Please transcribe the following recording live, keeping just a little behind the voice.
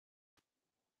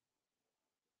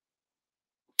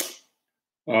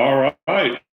All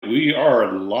right, we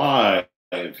are live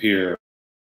here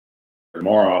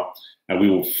tomorrow, and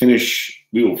we will finish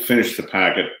the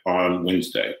packet on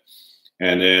Wednesday,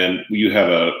 and then you have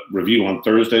a review on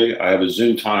Thursday. I have a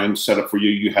Zoom time set up for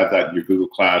you. You have that in your Google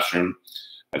Classroom.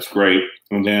 That's great.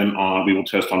 And then we will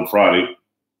test on Friday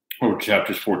over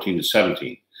chapters 14 to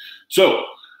 17. So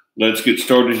let's get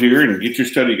started here and get your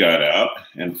study guide out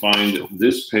and find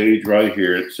this page right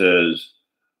here. It says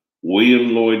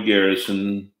William Lloyd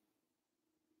Garrison,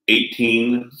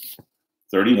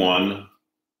 1831,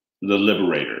 The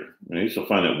Liberator. Okay, so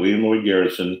find that William Lloyd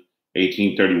Garrison,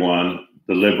 1831,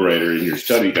 The Liberator in your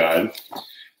study guide,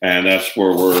 and that's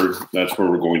where we're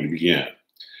going to begin.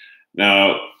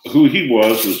 Now, who he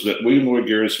was that William Lloyd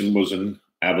Garrison was an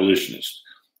abolitionist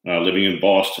living in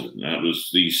Boston. That was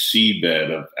the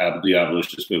seabed of the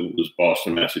abolitionist movement, was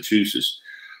Boston, Massachusetts.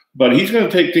 But he's going to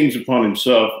take things upon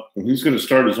himself, and he's going to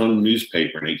start his own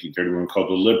newspaper in 1831 called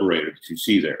The Liberator that you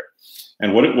see there.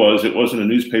 And what it wasn't a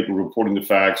newspaper reporting the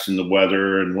facts and the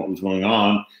weather and what was going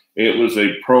on. It was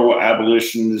a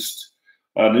pro-abolitionist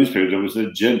newspaper. There was an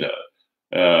agenda.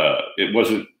 It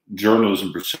wasn't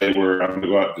journalism per se, where I'm going to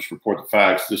go out and just report the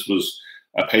facts. This was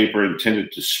a paper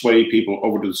intended to sway people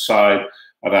over to the side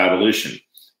of abolition.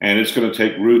 And it's going to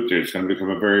take root there. It's going to become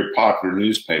a very popular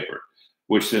newspaper,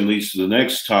 which then leads to the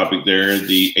next topic there,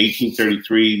 the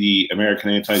 1833, the American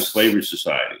Anti-Slavery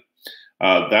Society.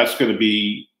 That's going to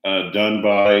be done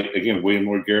by, again, William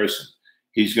Lloyd Garrison.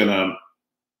 He's going to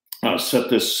set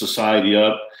this society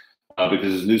up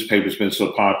because his newspaper's been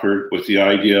so popular, with the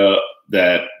idea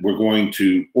that we're going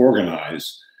to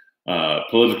organize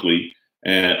politically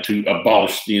and to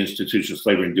abolish the institution of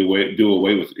slavery and do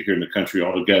away with it here in the country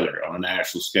altogether on a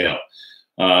national scale.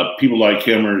 People like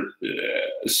him are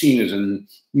seen as a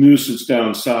nuisance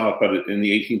down south, but in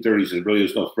the 1830s, there really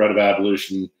is no threat of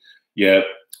abolition yet,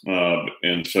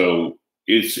 and so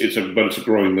it's a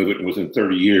growing movement. And within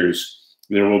 30 years,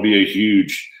 there will be a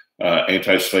huge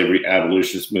anti-slavery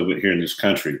abolitionist movement here in this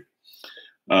country.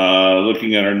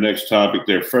 Looking at our next topic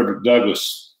there, Frederick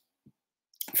Douglass.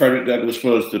 Frederick Douglass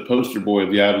was the poster boy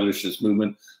of the abolitionist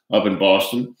movement up in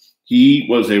Boston. He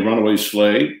was a runaway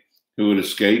slave who had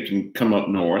escaped and come up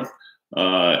north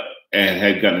and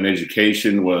had gotten an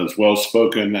education, was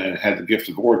well-spoken, and had the gift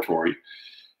of oratory.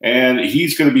 And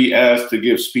he's going to be asked to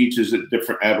give speeches at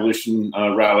different abolition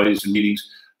rallies and meetings.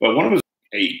 But one of his,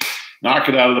 hey, knock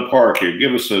it out of the park here.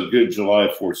 Give us a good July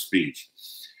 4th speech.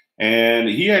 And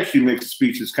he actually makes a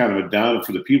speech that's kind of a downer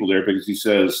for the people there, because he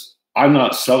says, I'm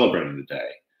not celebrating the day.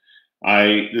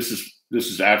 This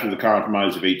is after the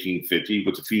Compromise of 1850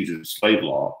 with the Fugitive Slave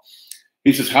Law.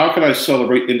 He says, how can I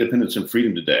celebrate independence and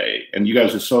freedom today? And you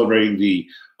guys are celebrating the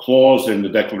clause in the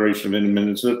Declaration of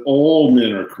Independence that all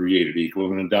men are created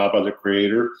equal and endowed by their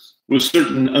Creator with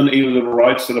certain unalienable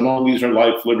rights, that among these are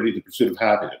life, liberty, the pursuit of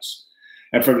happiness.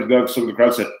 And Frederick Douglass looked at the crowd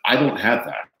and said, I don't have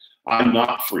that. I'm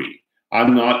not free.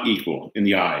 I'm not equal in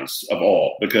the eyes of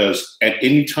all, because at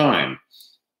any time,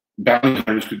 bounty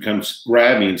hunters could come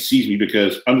grab me and seize me,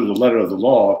 because under the letter of the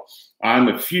law, I'm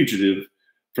a fugitive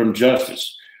from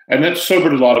justice. And that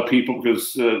sobered a lot of people,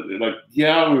 because like,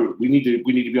 yeah, we need to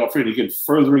be all free. And again,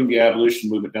 furthering the abolition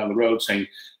movement down the road, saying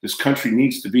this country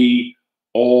needs to be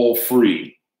all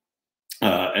free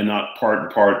and not part and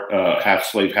part, half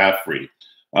slave, half free.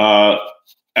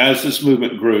 As this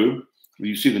movement grew,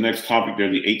 you see the next topic there,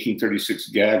 the 1836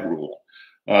 gag rule.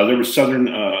 There were Southern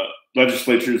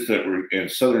legislatures that were, and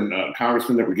Southern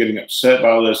congressmen that were getting upset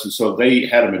by this, and so they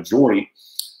had a majority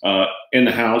in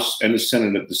the House and the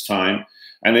Senate at this time,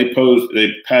 and they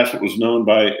passed what was known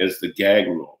as the gag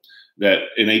rule, that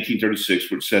in 1836,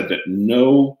 which said that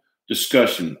no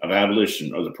discussion of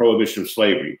abolition or the prohibition of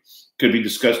slavery could be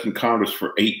discussed in Congress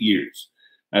for 8 years.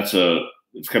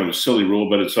 It's kind of a silly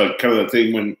rule, but it's like kind of that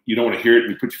thing when you don't want to hear it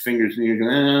and you put your fingers in, you're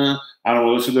going, I don't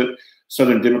want to listen to it.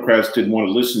 Southern Democrats didn't want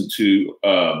to listen to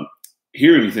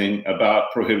hear anything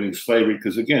about prohibiting slavery,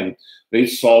 because again, they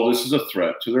saw this as a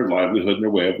threat to their livelihood and their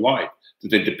way of life,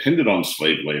 that they depended on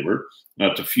slave labor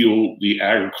to fuel the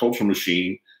agricultural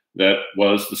machine that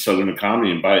was the Southern economy.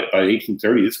 And by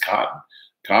 1830, it's cotton.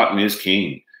 Cotton is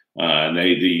king. And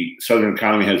the Southern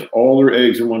economy has all their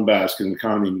eggs in one basket in the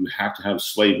economy, and you have to have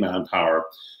slave manpower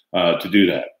to do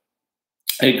that.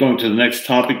 Hey, going to the next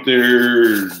topic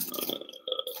there.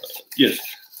 Yes,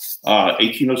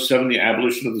 1807, the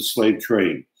abolition of the slave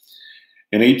trade.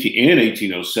 In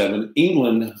 1807,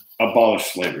 England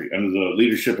abolished slavery under the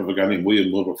leadership of a guy named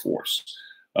William Wilberforce,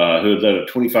 who had led a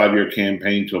 25-year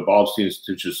campaign to abolish the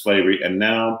institution of slavery. And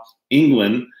now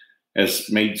England has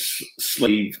made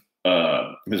slave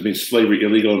has made slavery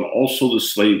illegal, and also the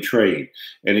slave trade.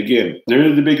 And again,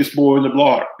 they're the biggest boy in the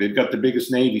block. They've got the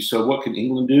biggest navy. So what can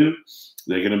England do?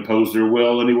 They can impose their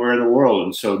will anywhere in the world.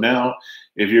 And so now,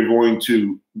 if you're going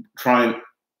to try and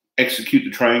execute the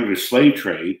triangular slave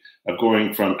trade of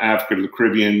going from Africa to the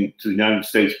Caribbean to the United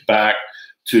States back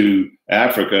to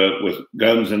Africa with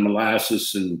guns and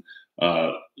molasses and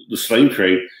the slave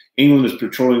trade, England is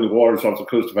patrolling the waters off the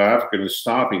coast of Africa and is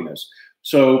stopping this.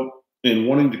 So in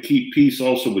wanting to keep peace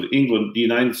also with England, the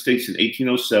United States in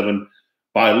 1807,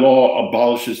 by law,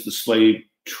 abolishes the slave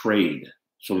trade.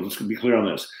 So let's be clear on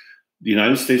this. The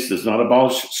United States does not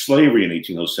abolish slavery in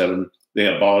 1807. They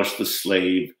abolished the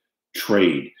slave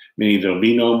trade, meaning there'll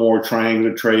be no more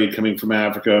triangular trade coming from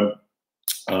Africa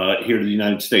here to the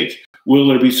United States. Will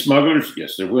there be smugglers?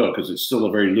 Yes, there will, because it's still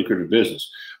a very lucrative business.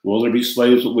 Will there be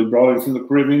slaves that we brought in from the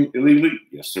Caribbean illegally?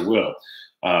 Yes, there will.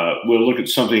 We'll look at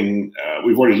something.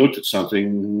 We've already looked at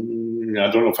something. I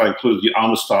don't know if I included the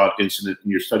Amistad incident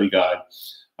in your study guide,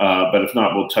 but if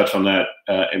not, we'll touch on that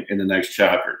in the next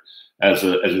chapter as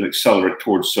an accelerant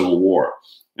towards civil war.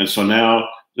 And so now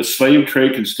the slave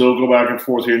trade can still go back and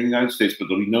forth here in the United States, but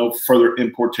there'll be no further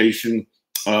importation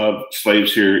of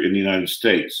slaves here in the United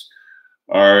States.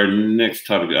 Our next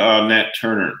topic, Nat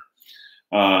Turner.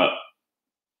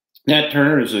 Nat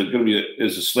Turner is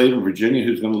a slave in Virginia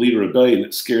who's going to lead a rebellion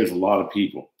that scares a lot of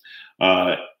people.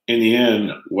 In the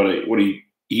end,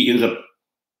 he ends up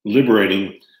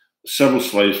liberating several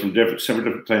slaves from several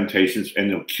different plantations, and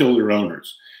they'll kill their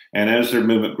owners. And as their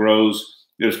movement grows,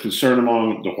 there's concern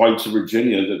among the whites of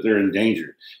Virginia that they're in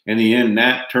danger. In the end,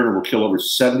 Nat Turner will kill over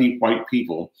 70 white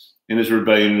people in his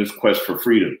rebellion in his quest for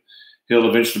freedom. He'll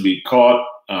eventually be caught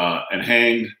and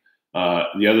hanged.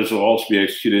 The others will also be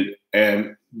executed.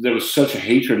 And there was such a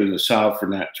hatred in the South for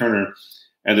Nat Turner,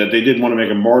 and that they didn't want to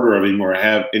make a martyr of him or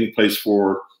have any place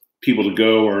for people to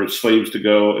go or slaves to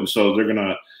go. And so they're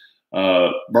going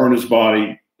to burn his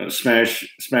body, smash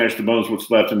the bones, what's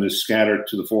left, and just scatter it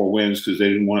to the four winds, because they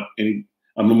didn't want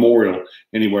a memorial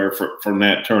anywhere for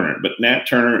Nat Turner. But Nat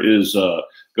Turner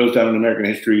goes down in American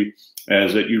history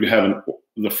as that you have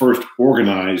the first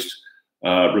organized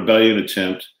rebellion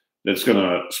attempt that's going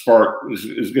to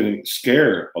is going to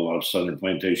scare a lot of Southern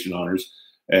plantation owners,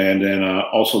 and then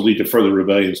also lead to further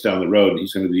rebellions down the road. And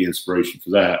he's going to be the inspiration for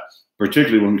that,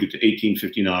 particularly when we get to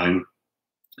 1859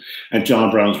 and John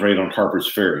Brown's raid on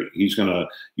Harper's Ferry. He's going to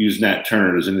use Nat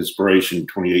Turner as an inspiration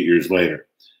 28 years later.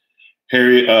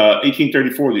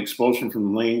 1834, the expulsion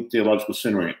from Lane Theological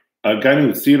Seminary. A guy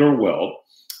named Theodore Weld,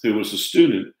 who was a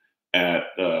student at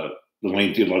the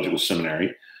Lane Theological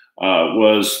Seminary,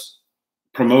 was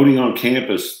promoting on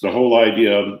campus the whole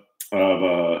idea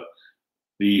of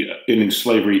the ending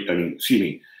slavery. Ending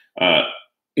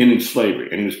slavery,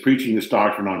 and he was preaching this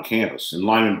doctrine on campus. And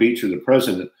Lyman Beecher, the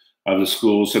president of the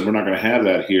school, said, "We're not going to have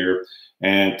that here."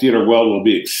 And Theodore Weld will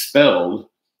be expelled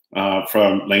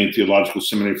from Lane Theological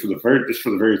Seminary for the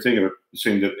very thing of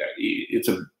saying that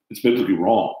it's biblically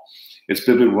wrong. It's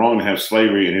biblically wrong to have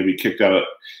slavery, and he'll be kicked out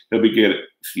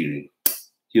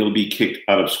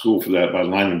of school for that by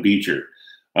Lyman Beecher,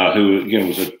 who again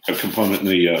was a component in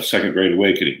the Second Great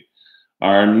Awakening.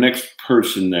 Our next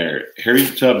person there,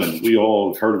 Harriet Tubman. We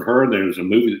all have heard of her. There's a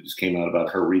movie that just came out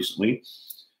about her recently.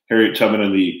 Harriet Tubman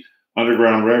and the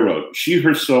Underground Railroad. She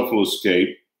herself will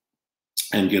escape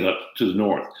and get up to the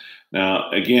north.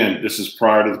 Now, again, this is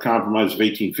prior to the Compromise of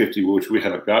 1850, which we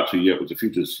haven't got to yet with the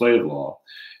Fugitive Slave Law.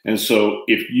 And so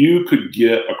if you could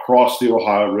get across the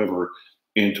Ohio River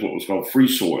into what was called free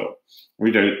soil,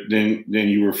 then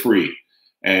you were free.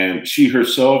 And she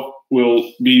herself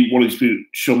will be one of these people.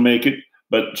 She'll make it,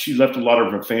 but she left a lot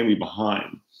of her family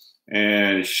behind.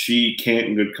 And she can't,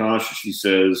 in good conscience, she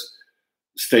says,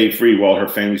 stay free while her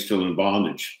family's still in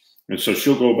bondage. And so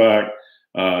she'll go back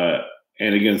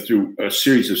and again, through a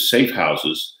series of safe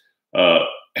houses,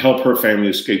 help her family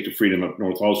escape to freedom up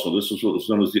north also. This was what was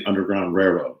known as the Underground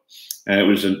Railroad. And it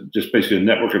was just basically a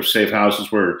network of safe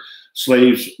houses where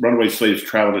runaway slaves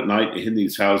traveled at night to hid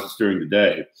these houses during the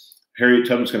day. Harriet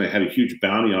Tubman's going to have a huge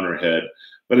bounty on her head.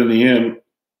 But in the end,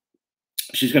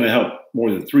 she's going to help more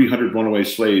than 300 runaway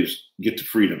slaves get to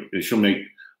freedom. And she'll make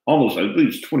almost, I believe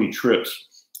it's 20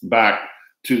 trips back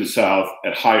to the South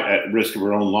at risk of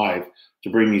her own life to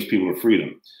bring these people to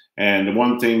freedom. And the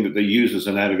one thing that they use as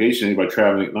a navigation by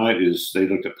traveling at night is they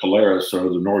looked at Polaris, or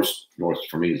the north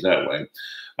for me is that way.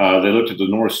 They looked at the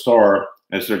North Star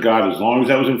as their guide. As long as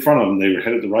that was in front of them, they were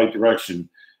headed the right direction,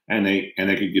 and they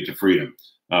could get to freedom.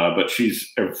 But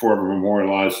she's forever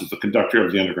memorialized as the conductor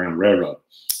of the Underground Railroad.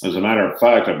 As a matter of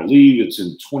fact, I believe it's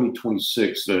in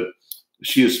 2026 that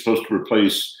she is supposed to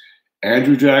replace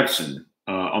Andrew Jackson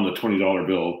on the $20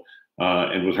 bill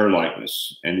and with her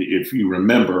likeness. And if you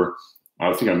remember,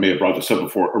 I think I may have brought this up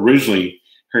before. Originally,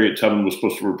 Harriet Tubman was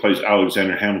supposed to replace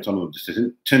Alexander Hamilton on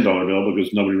the $10 bill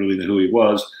because nobody really knew who he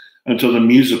was until the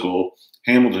musical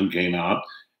Hamilton came out.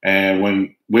 And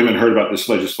when women heard about this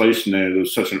legislation, there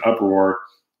was such an uproar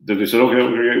that they said,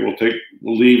 okay,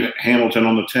 we'll leave Hamilton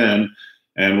on the 10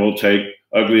 and we'll take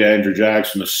ugly Andrew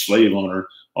Jackson, the slave owner,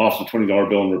 off the $20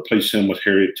 bill and replace him with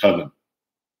Harriet Tubman.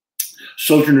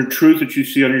 Sojourner Truth that you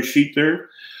see on your sheet there,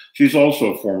 she's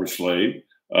also a former slave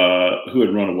who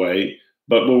had run away,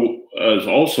 but is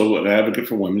also an advocate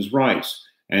for women's rights.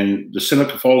 And the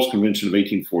Seneca Falls Convention of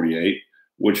 1848,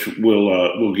 which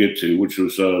we'll get to, which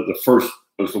was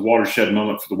the watershed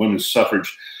moment for the women's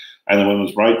suffrage and the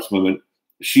women's rights movement.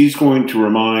 She's going to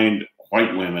remind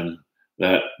white women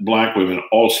that Black women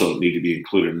also need to be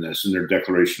included in this, in their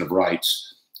Declaration of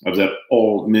Rights, of that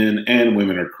all men and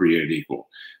women are created equal.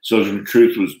 So the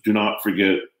truth was, do not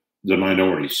forget the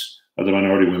minorities, the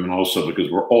minority women also, because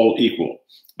we're all equal.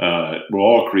 We're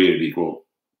all created equal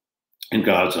in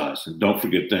God's eyes, and don't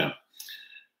forget them.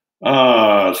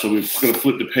 So we're going to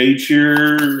flip the page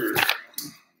here.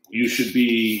 You should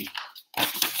be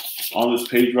on this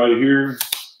page right here.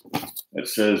 That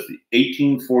says the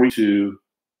 1842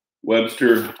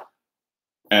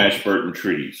 Webster-Ashburton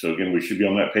Treaty. So again, we should be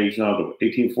on that page now, the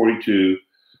 1842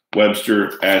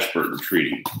 Webster-Ashburton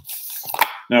Treaty.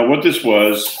 Now, what this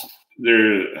was,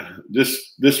 this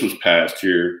was passed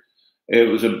here. It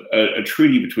was a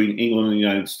treaty between England and the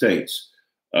United States.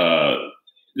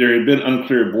 There had been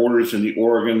unclear borders in the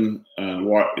Oregon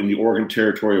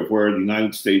Territory of where the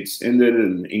United States ended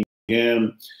and England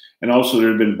began, and also there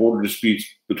had been border disputes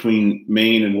between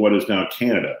Maine and what is now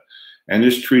Canada. And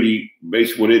this treaty,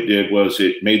 basically what it did was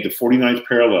it made the 49th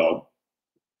parallel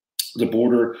the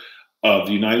border of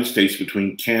the United States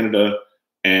between Canada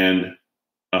and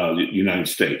the United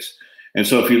States. And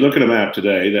so if you look at a map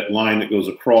today, that line that goes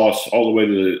across all the way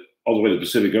to the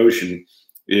Pacific Ocean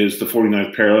is the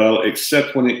 49th parallel,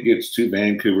 except when it gets to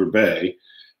Vancouver Bay,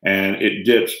 and it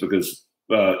dips because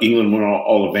England went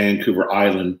all of Vancouver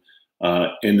Island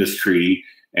in this treaty,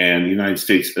 and the United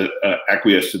States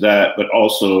acquiesced to that, but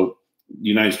also the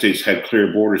United States had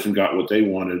clear borders and got what they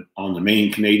wanted on the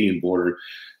Maine Canadian border.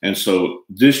 And so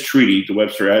this treaty, the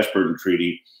Webster-Ashburton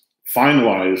Treaty,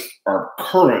 finalized our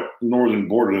current northern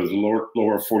border of the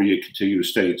lower 48 contiguous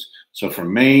states. So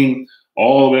from Maine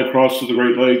all the way across to the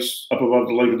Great Lakes, up above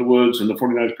the Lake of the Woods and the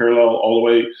 49th parallel, all the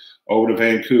way over to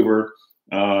Vancouver,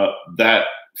 that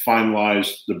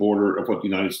finalized the border of what the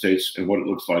United States and what it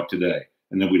looks like today.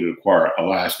 And then we would acquire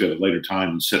Alaska at a later time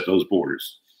and set those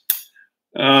borders.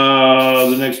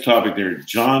 The next topic there,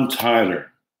 John Tyler,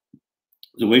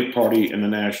 the Whig Party and the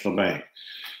National Bank.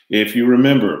 If you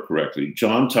remember correctly,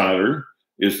 John Tyler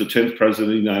is the 10th president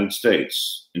of the United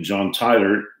States. And John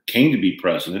Tyler came to be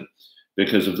president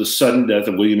because of the sudden death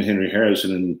of William Henry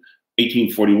Harrison in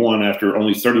 1841 after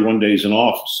only 31 days in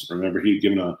office. Remember, he had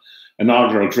given an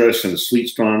inaugural address in a sleet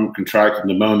storm, contracted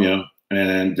pneumonia,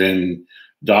 and then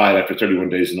died after 31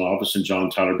 days in office, and John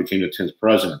Tyler became the 10th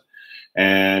president.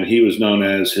 And he was known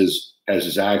as His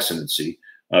Excellency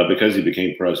because he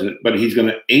became president, but he's going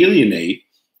to alienate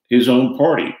his own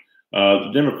party,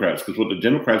 the Democrats, because what the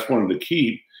Democrats wanted to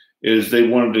keep is they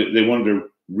wanted to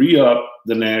re-up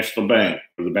the National Bank,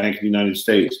 or the Bank of the United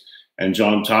States. And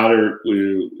John Tyler,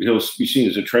 he'll be seen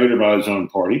as a traitor by his own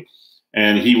party,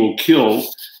 and he will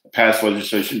pass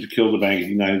legislation to kill the Bank of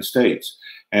the United States.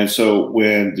 And so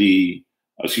when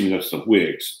that's the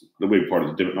Whigs, the Whig Party,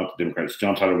 not the Democrats.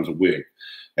 John Tyler was a Whig.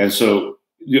 And so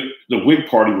the Whig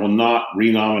Party will not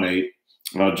renominate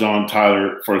John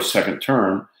Tyler for a second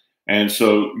term. And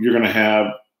so you're going to have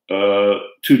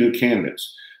two new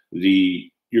candidates.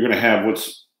 You're going to have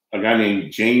what's a guy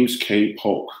named James K.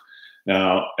 Polk.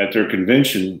 Now, at their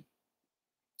convention,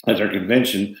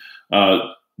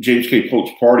 James K.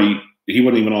 Polk's party, he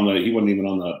wasn't even on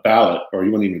the ballot, or he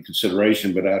wasn't even in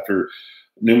consideration. But after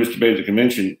numerous debates at the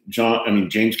convention,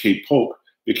 James K. Polk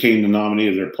became the nominee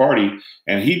of their party,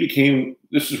 and he became,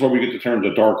 this is where we get the term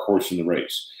the dark horse in the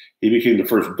race. He became the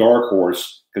first dark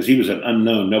horse because he was an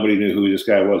unknown. Nobody knew who this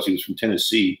guy was. He was from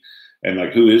Tennessee, and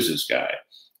who is this guy?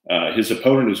 His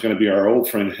opponent is going to be our old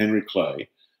friend Henry Clay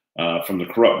from the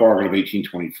corrupt bargain of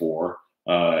 1824,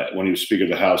 when he was Speaker of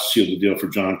the House, sealed the deal for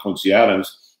John Quincy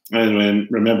Adams. And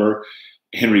remember,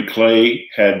 Henry Clay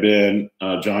had been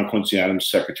John Quincy Adams'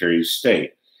 Secretary of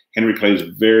State. Henry Clay is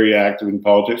very active in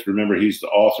politics. Remember, he's the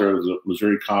author of the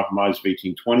Missouri Compromise of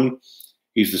 1820.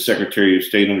 He's the Secretary of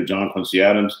State under John Quincy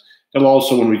Adams. He'll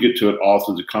also, when we get to it,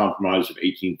 author the Compromise of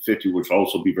 1850, which will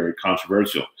also be very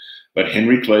controversial. But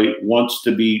Henry Clay wants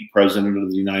to be president of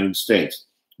the United States.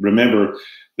 remember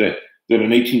that in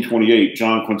 1828,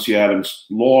 John Quincy Adams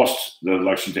lost the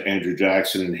election to Andrew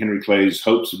Jackson, and Henry Clay's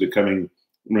hopes of becoming,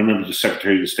 remember, the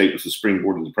Secretary of State was the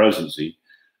springboard of the presidency,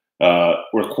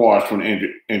 were quashed when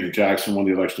Andrew Jackson won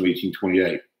the election of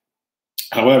 1828.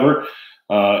 However,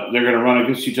 they're going to run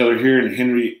against each other here, and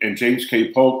Henry and James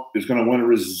K. Polk is going to win a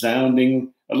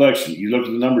resounding election. You look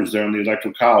at the numbers there on the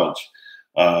Electoral College.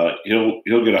 He'll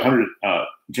get 100.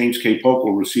 James K. Polk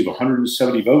will receive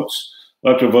 170 votes,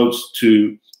 electoral votes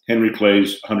to Henry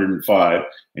Clay's 105,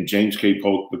 and James K.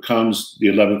 Polk becomes the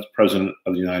 11th president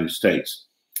of the United States.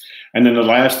 And then the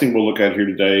last thing we'll look at here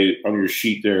today on your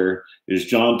sheet there is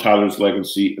John Tyler's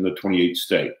legacy in the 28th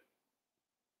state.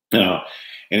 Now,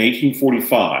 in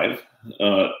 1845,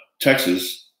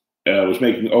 Texas was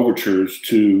making overtures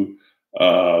to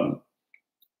the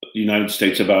United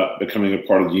States about becoming a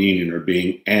part of the Union or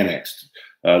being annexed.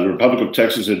 The Republic of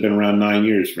Texas had been around 9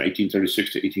 years, from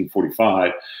 1836 to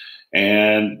 1845,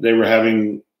 and they were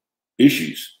having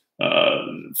issues,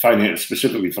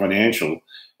 specifically financial.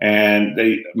 And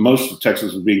most of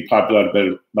Texas was being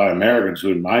populated by Americans who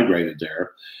had migrated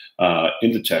there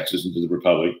into Texas, into the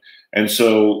Republic. And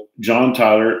so John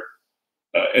Tyler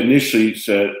initially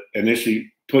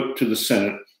put to the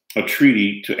Senate a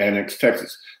treaty to annex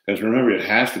Texas. Because remember, it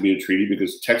has to be a treaty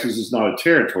because Texas is not a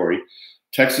territory.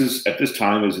 Texas at this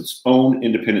time is its own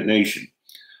independent nation.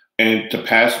 And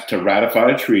to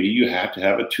ratify a treaty, you have to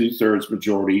have a 2/3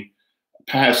 majority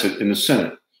pass it in the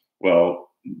Senate. Well,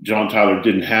 John Tyler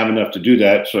didn't have enough to do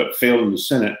that, so it failed in the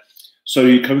Senate. So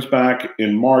he comes back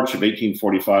in March of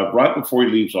 1845, right before he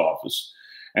leaves office.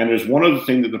 And there's one other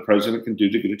thing that the president can do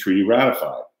to get a treaty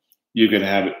ratified. You can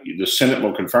have it, the Senate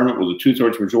will confirm it with a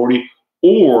 2/3 majority,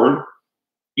 or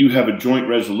you have a joint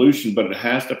resolution, but it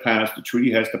has to pass, the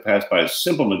treaty has to pass by a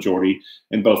simple majority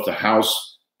in both the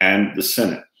House and the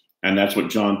Senate. And that's what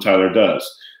John Tyler does.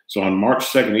 So on March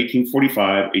 2nd,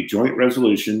 1845, a joint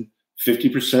resolution,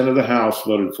 50% of the House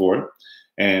voted for it,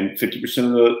 and 50%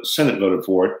 of the Senate voted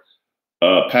for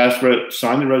it,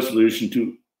 signed the resolution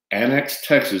to annex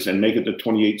Texas and make it the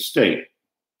 28th state.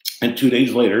 And 2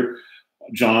 days later,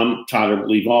 John Tyler will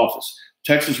leave office.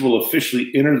 Texas will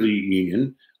officially enter the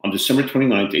Union on December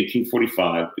 29th,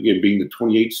 1845, again, being the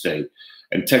 28th state.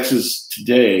 And Texas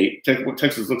today, what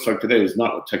Texas looks like today is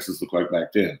not what Texas looked like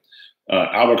back then.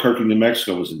 Albuquerque, New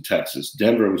Mexico was in Texas.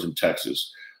 Denver was in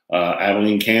Texas.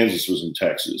 Abilene, Kansas was in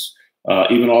Texas.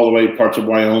 Even all the way parts of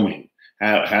Wyoming.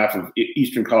 Half of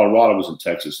eastern Colorado was in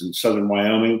Texas. And southern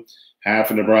Wyoming,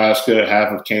 half of Nebraska,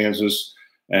 half of Kansas,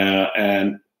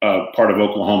 and part of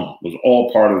Oklahoma was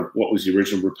all part of what was the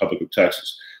original Republic of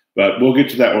Texas. But we'll get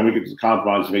to that when we get to the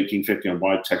compromise of 1850 on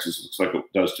why Texas looks like it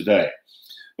does today.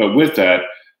 But with that,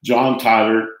 John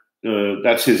Tyler,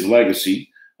 that's his legacy,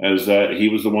 as that he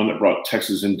was the one that brought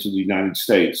Texas into the United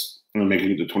States and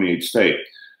making it the 28th state.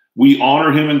 We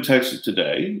honor him in Texas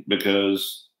today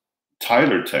because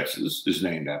Tyler, Texas is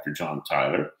named after John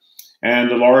Tyler. And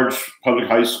the large public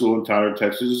high school in Tyler,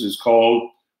 Texas is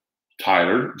called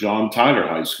John Tyler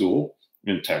High School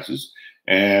in Texas.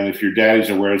 And if your daddies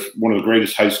are aware, it's one of the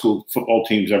greatest high school football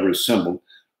teams ever assembled.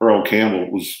 Earl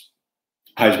Campbell was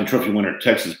Heisman Trophy winner at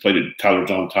Texas, played at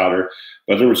John Tyler.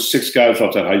 But there were 6 guys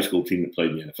off that high school team that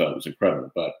played in the NFL. It was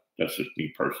incredible. But that's just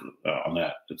me personally on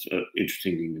that. It's an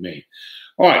interesting thing to me.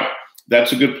 All right.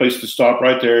 That's a good place to stop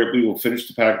right there. We will finish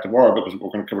the pack tomorrow because what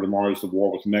we're going to cover tomorrow is the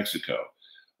war with Mexico.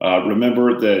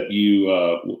 Remember that you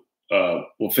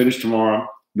will finish tomorrow.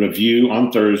 Review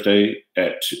on Thursday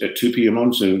at 2 p.m.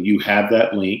 on Zoom. You have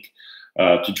that link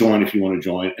to join if you want to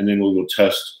join. And then we will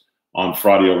test on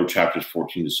Friday over chapters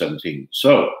 14 to 17.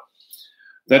 So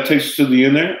that takes us to the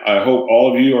end there. I hope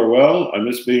all of you are well. I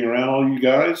miss being around all you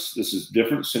guys. This is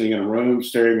different, sitting in a room,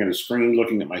 staring at a screen,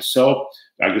 looking at myself.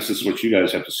 I guess this is what you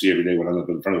guys have to see every day when I'm up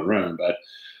in front of the room. But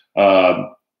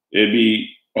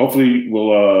hopefully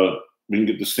we can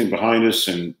get this thing behind us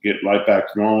and get life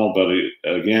back to normal. But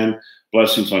again,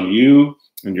 blessings on you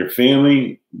and your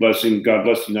family. God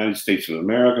bless the United States of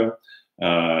America,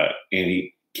 and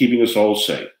keeping us all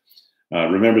safe.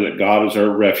 Remember that God is our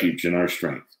refuge and our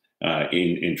strength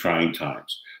in trying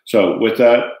times. So with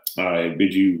that, I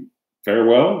bid you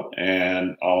farewell,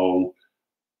 and I'll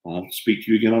speak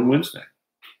to you again on Wednesday.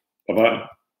 Bye-bye.